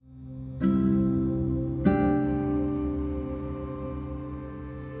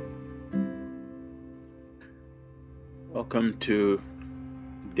Welcome to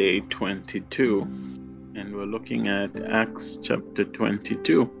day 22, and we're looking at Acts chapter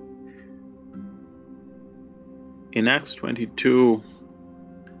 22. In Acts 22,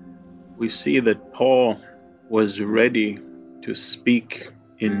 we see that Paul was ready to speak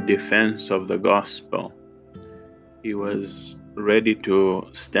in defense of the gospel. He was ready to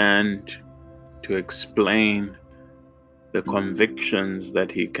stand to explain the convictions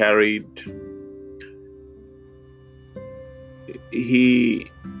that he carried. He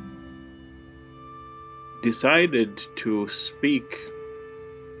decided to speak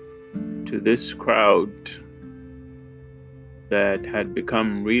to this crowd that had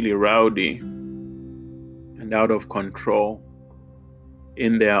become really rowdy and out of control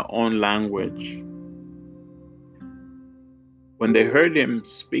in their own language. When they heard him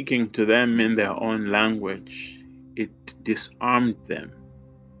speaking to them in their own language, it disarmed them,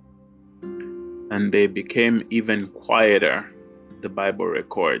 and they became even quieter, the Bible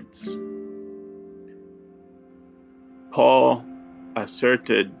records. Paul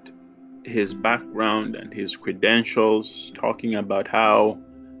asserted his background and his credentials, talking about how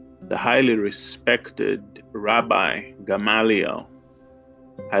the highly respected Rabbi Gamaliel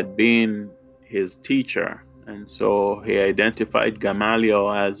had been his teacher, and so he identified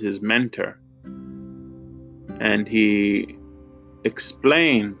Gamaliel as his mentor. And he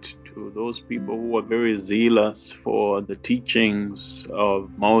explained to those people who were very zealous for the teachings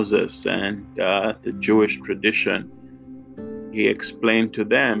of Moses and the Jewish tradition, he explained to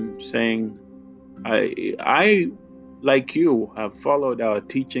them, saying, I, like you, have followed our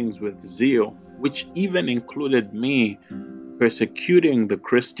teachings with zeal, which even included me persecuting the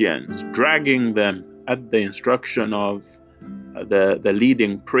Christians, dragging them at the instruction of the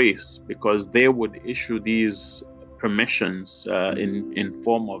leading priests, because they would issue these permissions in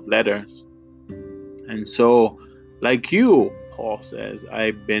form of letters. And so, like you, Paul says,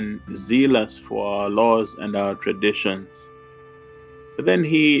 I've been zealous for our laws and our traditions. But then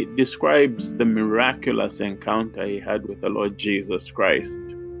he describes the miraculous encounter he had with the Lord Jesus Christ.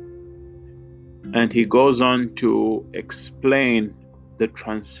 And he goes on to explain the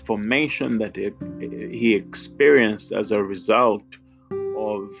transformation that he experienced as a result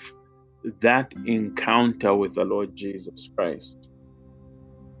of that encounter with the Lord Jesus Christ.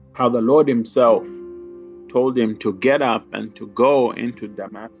 How the Lord himself told him to get up and to go into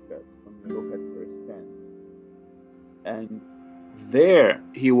Damascus, when we look at verse 10. And there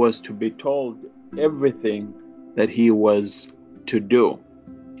he was to be told everything that he was to do.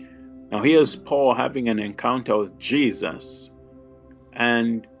 Now here's Paul having an encounter with Jesus,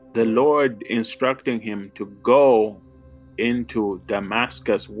 and the Lord instructing him to go into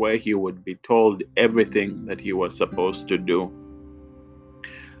Damascus, where he would be told everything that he was supposed to do.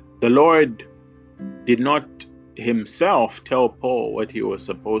 The Lord did not himself tell Paul what he was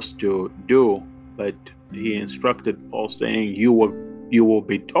supposed to do, but he instructed Paul, saying, you will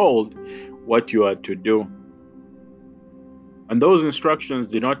be told what you are to do. And those instructions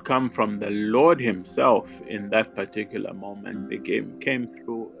did not come from the Lord himself in that particular moment. They came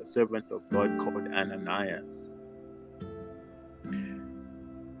through a servant of God called Ananias.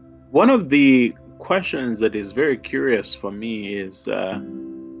 One of the questions that is very curious for me is,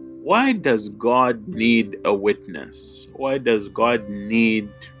 why does God need a witness? Why does God need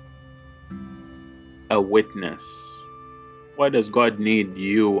a witness? Why does God need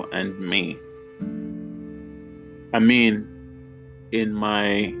you and me? I mean, in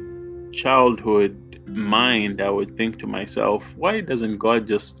my childhood mind, I would think to myself, why doesn't God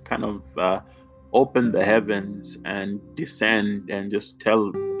just kind of open the heavens and descend and just tell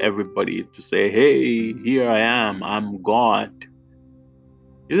everybody to say, hey, here I am, I'm God?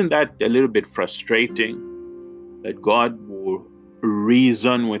 Isn't that a little bit frustrating, that God will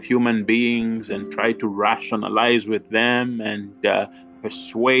reason with human beings and try to rationalize with them and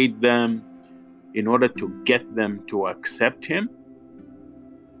persuade them in order to get them to accept him?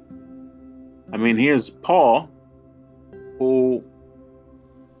 I mean, here's Paul, who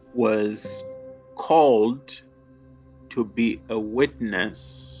was called to be a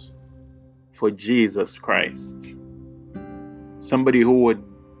witness for Jesus Christ. Somebody who would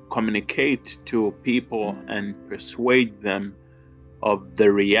communicate to people and persuade them of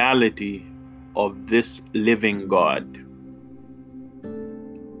the reality of this living God.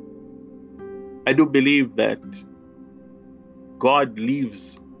 I do believe that God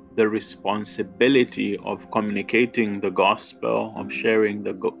leaves the responsibility of communicating the gospel, of sharing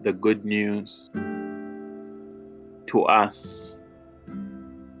the good news to us,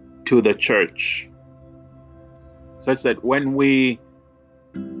 to the church, such that when we,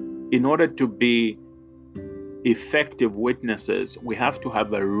 in order to be effective witnesses, we have to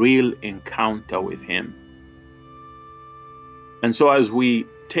have a real encounter with Him. And so as we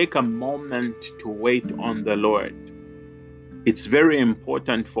take a moment to wait on the Lord, it's very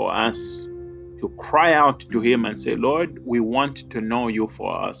important for us to cry out to Him and say, Lord, we want to know You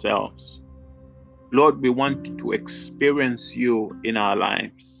for ourselves. Lord, we want to experience You in our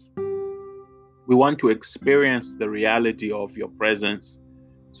lives. We want to experience the reality of Your presence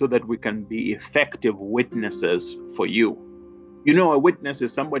so that we can be effective witnesses for You. You know, a witness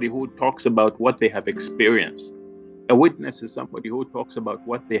is somebody who talks about what they have experienced. A witness is somebody who talks about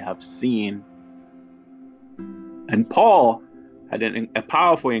what they have seen. And Paul had a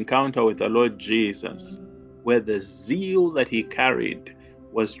powerful encounter with the Lord Jesus, where the zeal that he carried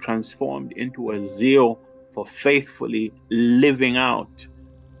was transformed into a zeal for faithfully living out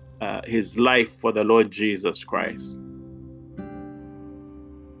his life for the Lord Jesus Christ.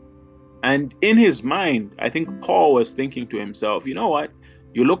 And in his mind, I think Paul was thinking to himself, you know what?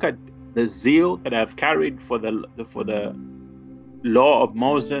 You look at the zeal that I've carried for the law of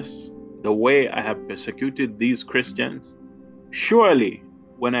Moses, the way I have persecuted these Christians. Surely,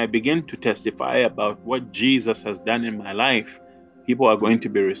 when I begin to testify about what Jesus has done in my life, people are going to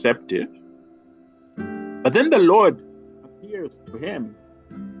be receptive. But then the Lord appears to him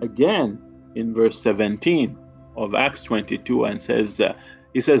again in verse 17 of Acts 22 and says,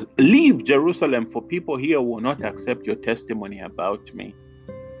 he says, leave Jerusalem, for people here will not accept your testimony about me.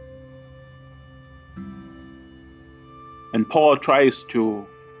 And Paul tries to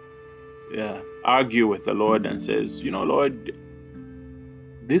argue with the Lord and says, you know, Lord,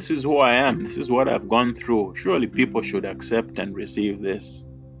 this is who I am. This is what I've gone through. Surely people should accept and receive this.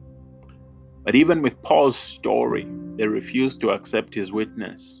 But even with Paul's story, they refused to accept his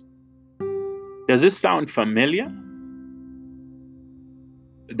witness. Does this sound familiar?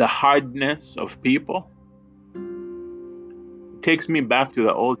 The hardness of people? It takes me back to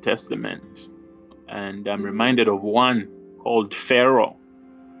the Old Testament, and I'm reminded of one called Pharaoh,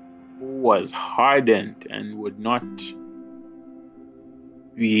 who was hardened and would not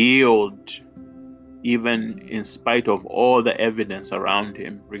yield even in spite of all the evidence around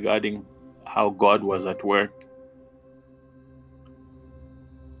him regarding how God was at work.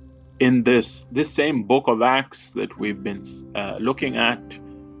 In this same book of Acts that we've been looking at,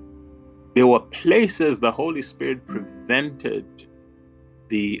 there were places the Holy Spirit prevented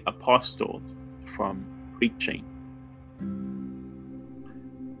the apostles from preaching.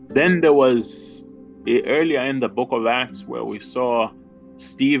 Then there was earlier in the book of Acts where we saw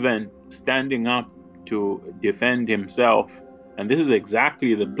Stephen standing up to defend himself. And this is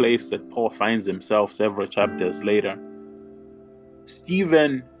exactly the place that Paul finds himself several chapters later.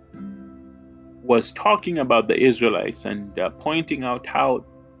 Stephen was talking about the Israelites and pointing out how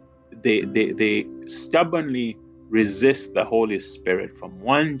they stubbornly resist the Holy Spirit from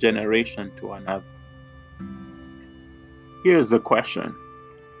one generation to another. Here's the question.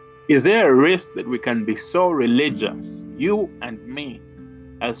 Is there a risk that we can be so religious, you and me,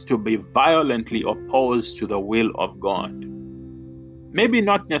 as to be violently opposed to the will of God? Maybe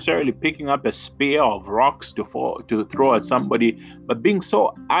not necessarily picking up a spear of rocks to throw at somebody, but being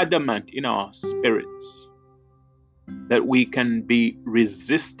so adamant in our spirits that we can be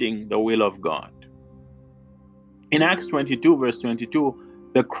resisting the will of God. In Acts 22, verse 22,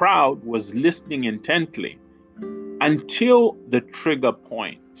 the crowd was listening intently until the trigger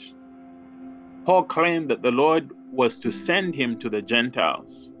point. Paul claimed that the Lord was to send him to the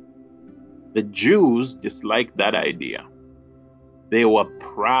Gentiles. The Jews disliked that idea. They were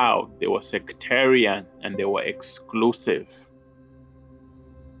proud, they were sectarian, and they were exclusive.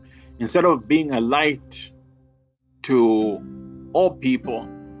 Instead of being a light to all people,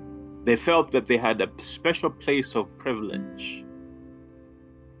 they felt that they had a special place of privilege.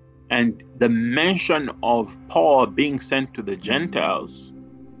 And the mention of Paul being sent to the Gentiles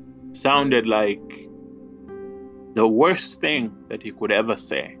sounded like the worst thing that he could ever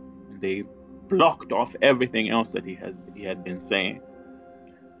say. They blocked off everything else that he had been saying.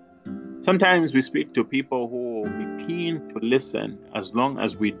 Sometimes we speak to people who will be keen to listen as long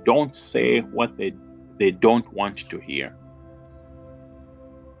as we don't say what they don't want to hear.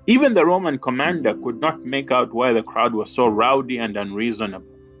 Even the Roman commander could not make out why the crowd was so rowdy and unreasonable.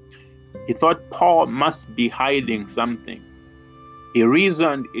 He thought Paul must be hiding something. He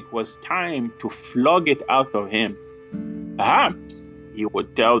reasoned it was time to flog it out of him. Perhaps he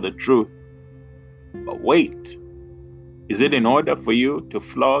would tell the truth. But wait, is it in order for you to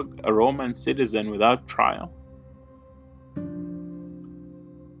flog a Roman citizen without trial?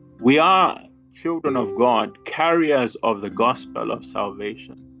 We are children of God, carriers of the gospel of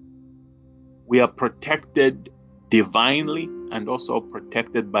salvation. We are protected divinely and also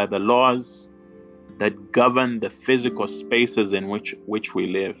protected by the laws that govern the physical spaces in which we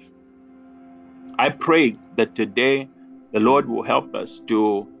live. I pray that today the Lord will help us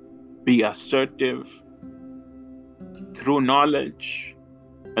to be assertive through knowledge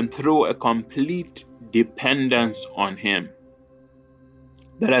and through a complete dependence on Him.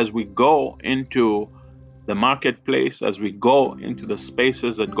 That as we go into the marketplace, as we go into the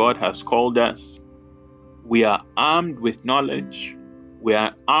spaces that God has called us, we are armed with knowledge, we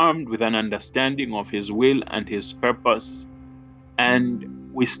are armed with an understanding of His will and His purpose,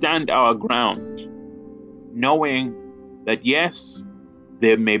 and we stand our ground, knowing that yes,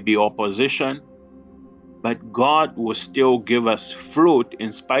 there may be opposition, but God will still give us fruit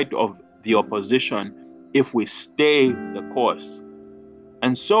in spite of the opposition if we stay the course.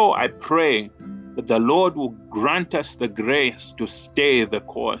 And so I pray that the Lord will grant us the grace to stay the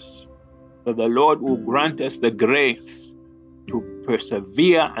course, that the Lord will grant us the grace to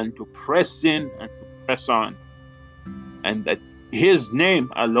persevere and to press in and to press on, and that His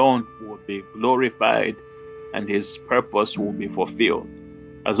name alone will be glorified and His purpose will be fulfilled.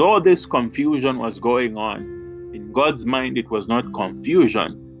 As all this confusion was going on, in God's mind it was not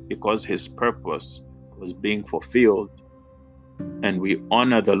confusion because His purpose was being fulfilled. And we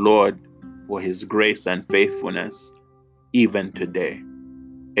honor the Lord for His grace and faithfulness even today.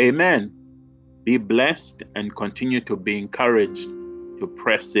 Amen. Be blessed and continue to be encouraged to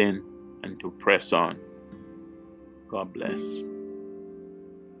press in and to press on. God bless.